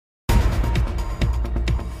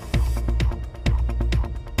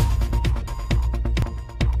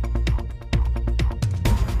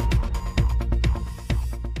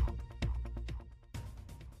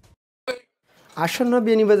আসন্ন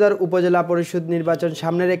বেনিবাজার উপজেলা পরিষদ নির্বাচন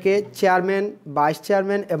সামনে রেখে চেয়ারম্যান, ভাইস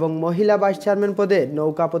চেয়ারম্যান এবং মহিলা ভাইস চেয়ারম্যান পদে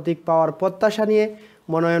নৌকা প্রতীক পাওয়ার প্রত্যাশা নিয়ে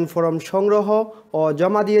মনোনয়ন ফরম সংগ্রহ ও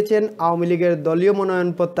জমা দিয়েছেন আওয়ামী লীগের দলীয় মনোনয়ন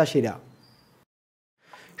প্রত্যাশীরা।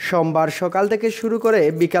 সোমবার সকাল থেকে শুরু করে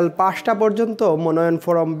বিকাল ৫টা পর্যন্ত মনোনয়ন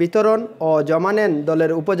ফরম বিতরণ ও জমা নেন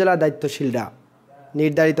দলের উপজেলা দায়িত্বশীলরা।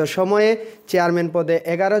 নির্ধারিত সময়ে চেয়ারম্যান পদে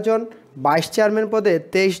 ১১ জন, ভাইস চেয়ারম্যান পদে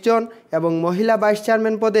 ২৩ জন এবং মহিলা ভাইস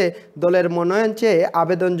চেয়ারম্যান পদে দলের মনোনয়ন চেয়ে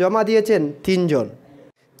আবেদন জমা দিয়েছেন ৩ জন।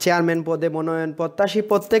 চেয়ারম্যান পদে মনোনয়ন প্রত্যাশী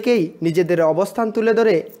প্রত্যেকেই নিজেদের অবস্থান তুলে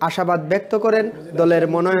ধরে আশাবাদ ব্যক্ত করেন দলের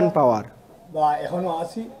মনোনয়ন পাওয়ার। এখনো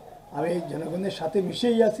আছি, আমি জনগণের সাথে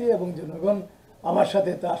মিশেই আছি এবং জনগণ আমার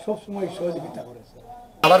সাথে তা সবসময় সহযোগিতা করেছে।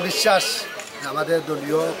 আমার বিশ্বাস আমাদের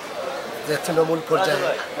দলীয় যে তৃণমূল পর্যায়ে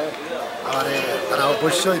তারা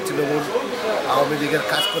অবশ্যই তৃণমূল আওয়ামী লীগের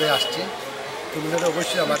কাজ করে আসছে। তৃণমূলের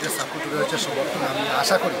অবশ্যই আমাকে সাপোর্ট রয়েছে, সমর্থন আমি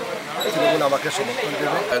আশা করি তৃণমূল আমাকে সমর্থন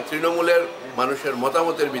দেবে। তৃণমূলের মানুষের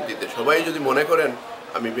মতামতের ভিত্তিতে সবাই যদি মনে করেন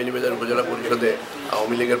আমি বেনিবাজার উপজেলা পরিষদে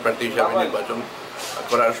আওয়ামী লীগের প্রার্থী হিসাবে নির্বাচন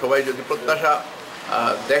করার সবাই যদি প্রত্যাশা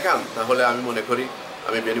দেখান, তাহলে আমি মনে করি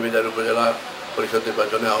আমি বেনিবাজার উপজেলা পরিষদ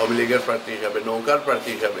নির্বাচনে আওয়ামী লীগের প্রার্থী হিসাবে, নৌকার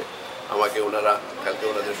প্রার্থী হিসাবে আমাকে ওনারা কালকে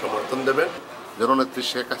ওনাদের সমর্থন দেবেন। জননেত্রী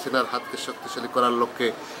শেখ হাসিনার হাতকে শক্তিশালী করার লক্ষ্যে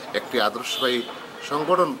একটি আদর্শবাহী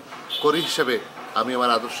সংগঠন করি হিসেবে আমি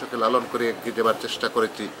আমার আদর্শকে লালন করে এগিয়ে যাবার চেষ্টা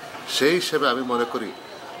করেছি। সেই হিসেবে আমি মনে করি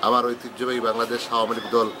আমার ঐতিহ্যবাহী বাংলাদেশ আওয়ামী লীগ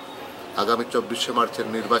দল আগামী ২৪শে মার্চের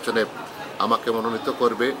নির্বাচনে আমাকে মনোনীত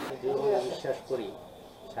করবে। বিশ্বাস করি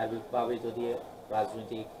সার্বিকভাবে যদি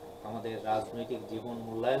আমাদের রাজনৈতিক জীবন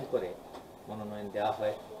মূল্যায়ন করে মনোনয়ন দেওয়া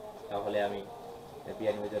হয়, তাহলে আমি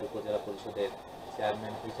বিয়ানীবাজার উপজেলা পরিষদের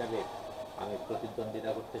চেয়ারম্যান হিসাবে আমি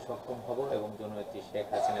প্রতিদ্বন্দ্বিতা করতে সক্ষম হব এবং জননেত্রী শেখ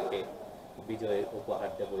হাসিনাকে বিজয়ের উপহার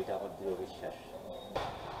দেব, এটা আমার দৃঢ় বিশ্বাস।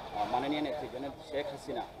 মাননীয় নেত্রী জননেত্রী শেখ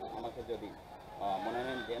হাসিনা আমাকে যদি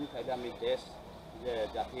মনোনয়ন দেন, তাহলে আমি দেশ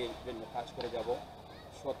জাতির জন্য কাজ করে যাব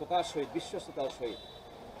সততার সহিত, বিশ্বস্ততার সহিত।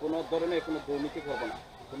 কোনো ধরনের কোনো দুর্নীতি করব না,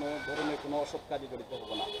 কোনো ধরনের কোনো অসৎ কাজে জড়িত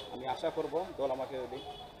হব না। আমি আশা করব দল আমাকে যদি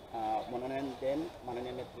মনোনয়ন দেন,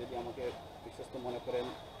 মাননীয় নেত্রী যদি আমাকে বিশ্বস্ত মনে করেন,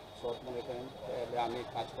 সৎ মনে করেন, তাহলে আমি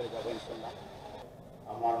কাজ করে যাব ইনশাল্লাহ।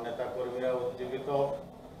 আমার নেতা কর্মীরা উজ্জীবিত,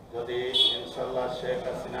 যদি ইনশাল্লাহ শেখ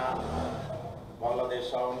হাসিনা বাংলাদেশ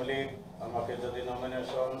আওয়ামী লীগ আমাকে যদি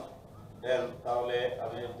নমিনেশন দেন, তাহলে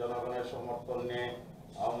আমি জনগণের সমর্থন নিয়ে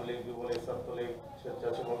আওয়ামী লীগ, যুবলীগ, ছাত্রলীগ,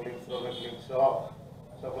 স্বেচ্ছাসেবক লীগ, শ্রমিক লীগ সহ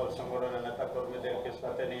সকল সংগঠনের নেতা কর্মীদেরকে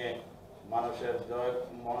সাথে নিয়ে মানুষের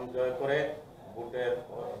মন জয় করে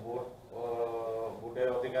ভোটের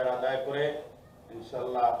অধিকার আদায় করে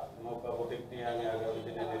ইনশাল্লাহ নৌকা প্রতীক নিয়ে আমি আগামী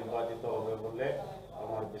দিনে নির্বাচিত হবে বলে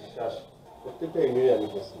আমার বিশ্বাস। প্রত্যেকটা ইউনিয়নে আমি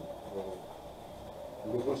গেছি এবং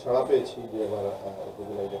বিপুল সাড়া পেয়েছি যে এবার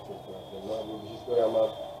উপজেলা ইলেকশন করার জন্য। আমি বিশেষ করে আমার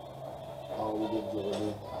আওয়ামী লীগ,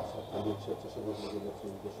 যুবলীগ, ছাত্রলীগ, স্বেচ্ছাসেবক লীগের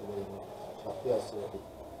সবাই সাথে আছে।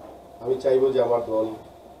 আমি চাইব যে আমার দল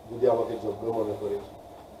যদি আমাকে যোগ্য মনে করে,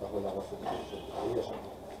 তাহলে আমার সাথে এই আশা।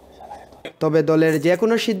 তবে দলের যে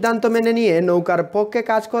কোনো সিদ্ধান্ত মেনে নিয়ে নৌকার পক্ষে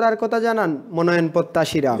কাজ করার কথা জানান মনোনয়ন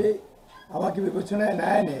প্রত্যাশীরা। আমাকে বিবেচনায় না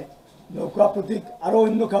এনে নৌকা প্রতীক আরও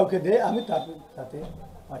অন্য কাউকে দেয়, আমি তাতে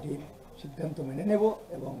পার্টির সিদ্ধান্ত মেনে নেব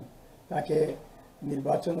এবং তাকে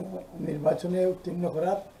নির্বাচনে উত্তীর্ণ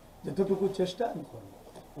করার যতটুকু চেষ্টা আমি করব।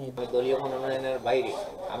 দলীয় মনোনয়নের বাইরে,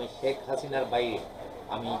 আমি শেখ হাসিনার বাইরে,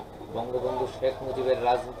 আমি বঙ্গবন্ধু শেখ মুজিবের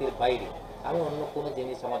রাজনীতির বাইরে আমি অন্য কোনো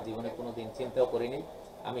জিনিস আমার জীবনে কোনো দিন চিন্তাও করিনি।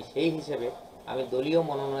 আমি সেই হিসেবে আমি দলীয়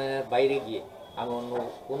মনোনয়নের বাইরে গিয়ে আমি অন্য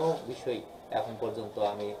কোনো বিষয় এখন পর্যন্ত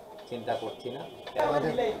আমি চিন্তা করছি না।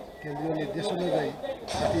 আমাদের কেন্দ্রীয় নির্দেশ অনুযায়ী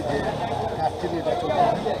প্রার্থী নির্বাচন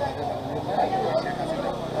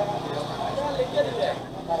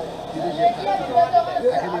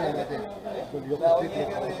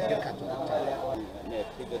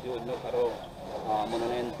যদি অন্য কারো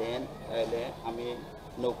মনোনয়ন দেন, তাহলে আমি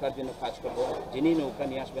নৌকার জন্য কাজ করব। যিনি নৌকা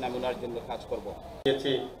নিয়ে আসবেন আমি ওনার জন্য কাজ করব।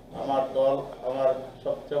 আমার দল আমার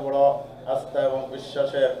সবচেয়ে বড় আস্থা এবং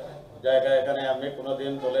বিশ্বাসের জায়গা। এখানে আমি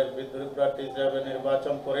কোনোদিন দলের বিদ্রোহী প্রার্থী হিসেবে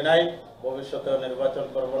নির্বাচন করি নাই, ভবিষ্যতেও নির্বাচন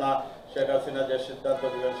করব না। শেখ হাসিনা যে সিদ্ধান্ত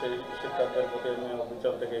দিবেন সেই সিদ্ধান্তের প্রতি আমি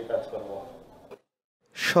অবিচল থেকেই কাজ করব।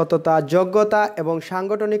 সততা, যোগ্যতা এবং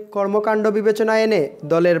সাংগঠনিক কর্মকাণ্ড বিবেচনায় এনে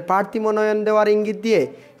দলের প্রার্থী মনোনয়ন দেওয়ার ইঙ্গিত দিয়ে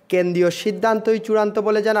কেন্দ্রীয় সিদ্ধান্তই চূড়ান্ত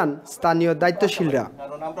বলে জানান স্থানীয় দায়িত্বশীলরা।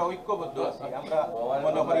 কারণ আমরা ঐক্যবদ্ধ আছি, আমরা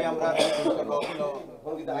মনে করি আমরা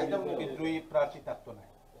বিদ্রোহী প্রার্থী থাকতো না,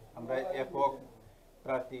 আমরা একক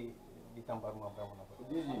প্রার্থী দিতাম পারবো আমরা মনে করি।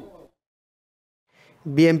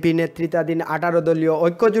 বিএনপি নেতৃত্বাধীন 18 দলীয়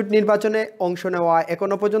ঐক্যজোট নির্বাচনে অংশ নেওয়া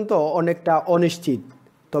এখনো পর্যন্ত অনেকটা অনিশ্চিত।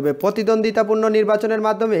 তবে প্রতিদ্বন্দ্বিতাপূর্ণ নির্বাচনের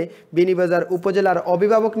মাধ্যমে বিয়ানীবাজার উপজেলার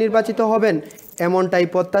অভিভাবক নির্বাচিত হবেন এমনটাই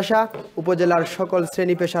প্রত্যাশা উপজেলার সকল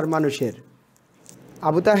শ্রেণী পেশার মানুষের।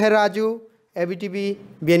 আবু তাহের রাজু, ABtv,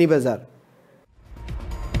 বিয়ানীবাজার।